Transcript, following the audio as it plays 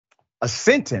a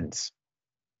sentence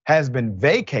has been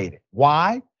vacated.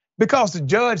 Why? Because the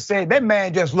judge said that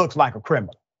man just looks like a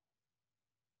criminal.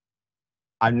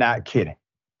 I'm not kidding.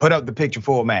 Put up the picture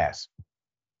full mass.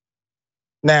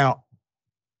 Now,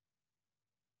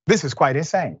 this is quite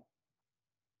insane.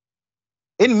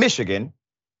 In Michigan,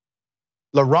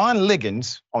 Leron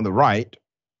Liggins on the right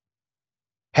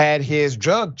had his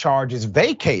drug charges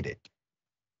vacated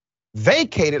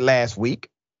last week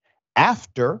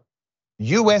after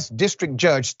US District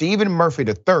Judge Stephen Murphy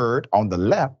III on the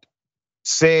left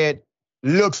said,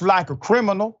 looks like a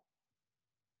criminal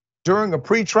during a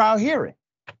pretrial hearing,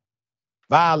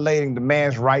 violating the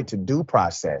man's right to due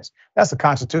process. That's a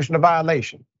constitutional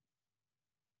violation.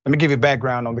 Let me give you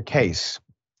background on the case.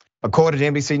 According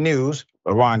to NBC News,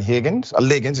 Leron Liggins,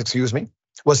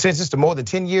 was sentenced to more than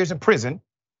 10 years in prison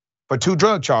for 2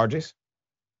 drug charges,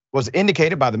 was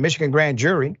indicted by the Michigan grand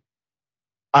jury,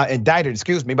 indicted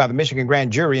by the Michigan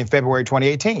grand jury in February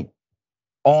 2018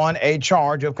 on a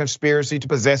charge of conspiracy to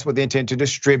possess with the intent to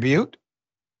distribute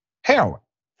heroin.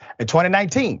 In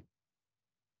 2019,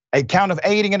 a count of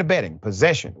aiding and abetting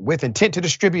possession with intent to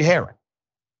distribute heroin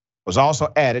was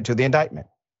also added to the indictment.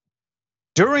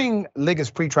 During Liggins'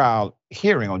 pretrial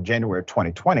hearing on January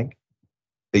 2020,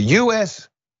 the US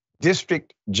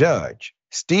District Judge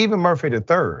Stephen Murphy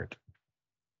III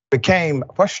became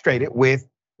frustrated with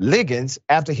Liggins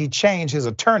after he changed his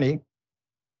attorney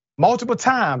multiple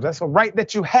times. That's a right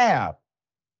that you have,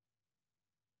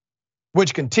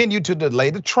 which continued to delay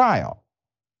the trial.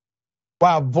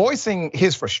 While voicing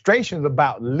his frustrations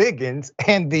about Liggins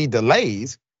and the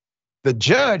delays, the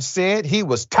judge said he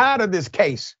was tired of this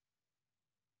case.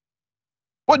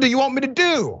 What do you want me to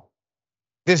do?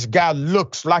 This guy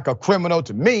looks like a criminal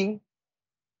to me.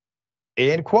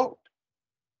 End quote.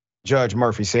 Judge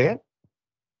Murphy said,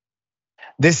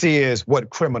 this is what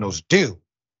criminals do.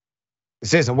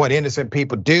 This isn't what innocent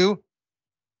people do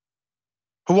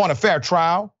who want a fair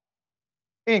trial.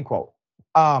 End quote.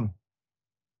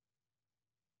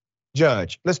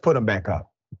 Judge, let's put him back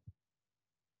up.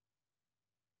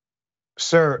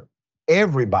 Sir,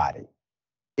 everybody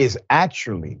is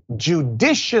actually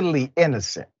judicially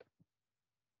innocent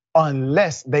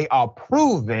unless they are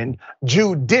proven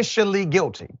judicially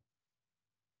guilty.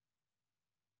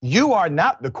 You are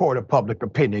not the court of public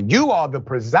opinion. You are the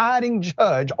presiding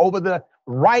judge over the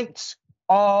rights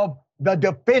of the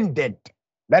defendant.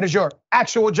 That is your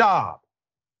actual job.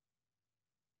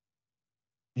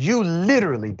 You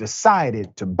literally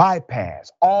decided to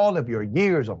bypass all of your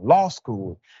years of law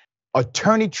school,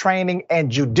 attorney training,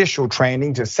 and judicial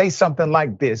training to say something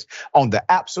like this on the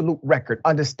absolute record,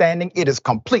 understanding it is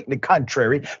completely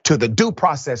contrary to the due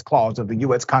process clause of the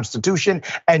US Constitution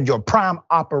and your prime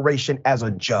operation as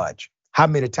a judge. How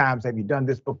many times have you done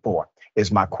this before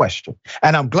is my question.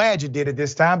 And I'm glad you did it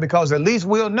this time, because at least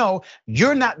we'll know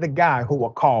you're not the guy who will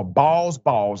call balls,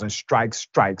 balls, and strikes,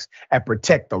 strikes, and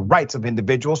protect the rights of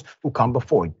individuals who come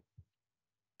before you.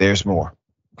 There's more.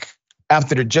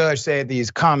 After the judge said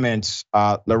these comments,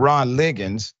 Leron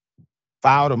Liggins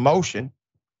filed a motion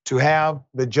to have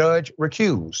the judge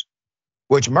recused,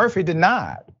 which Murphy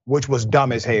denied, which was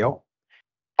dumb as hell.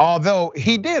 Although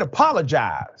he did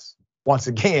apologize, once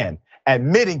again,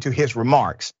 admitting to his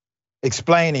remarks,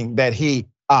 explaining that he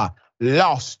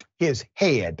lost his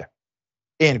head,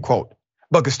 end quote,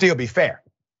 but could still be fair,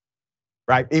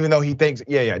 right? Even though he thinks,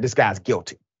 yeah, this guy's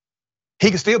guilty.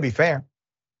 He could still be fair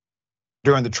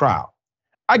during the trial.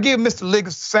 I give Mr.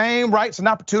 Liggins the same rights and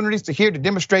opportunities to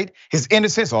demonstrate his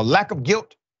innocence or lack of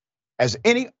guilt as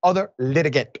any other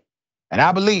litigant. And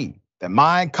I believe that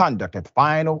my conduct at the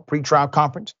final pretrial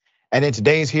conference and in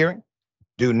today's hearing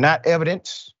do not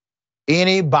evidence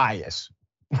any bias.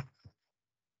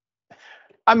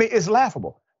 I mean, it's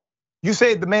laughable. You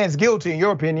say the man's guilty in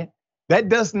your opinion. That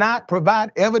does not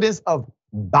provide evidence of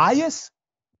bias?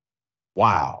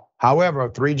 Wow. However, a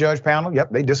 3-judge panel,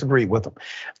 yep, they disagreed with him.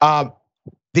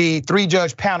 The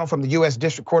 3-judge panel from the US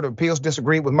District Court of Appeals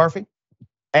disagreed with Murphy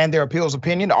and their appeals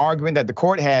opinion, arguing that the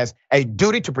court has a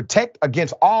duty to protect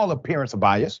against all appearance of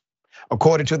bias.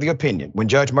 According to the opinion, when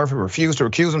Judge Murphy refused to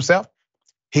recuse himself,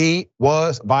 he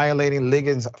was violating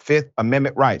Liggins' Fifth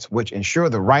Amendment rights, which ensure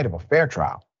the right of a fair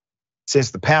trial.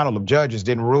 Since the panel of judges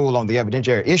didn't rule on the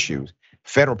evidentiary issues,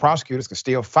 federal prosecutors can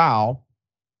still file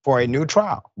for a new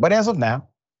trial. But as of now,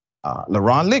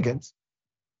 Leron Liggins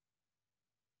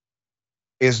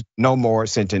is no more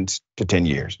sentenced to 10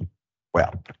 years.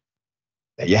 Well,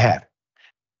 there you have it.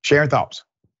 Sharon, thoughts?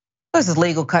 This is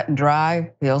legal, cut and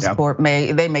dry. Appeals court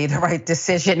made the right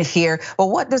decision here. But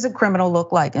what does a criminal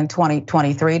look like in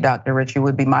 2023, Dr. Richey,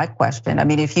 would be my question. I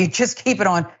mean, if you just keep it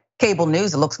on cable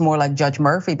news, it looks more like Judge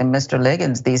Murphy than Mr.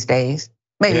 Liggins these days.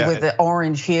 Maybe with the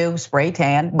orange hue, spray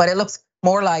tan, but it looks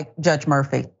more like Judge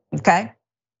Murphy, okay?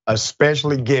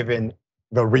 Especially given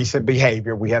the recent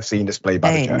behavior we have seen displayed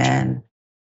by the judge. Amen.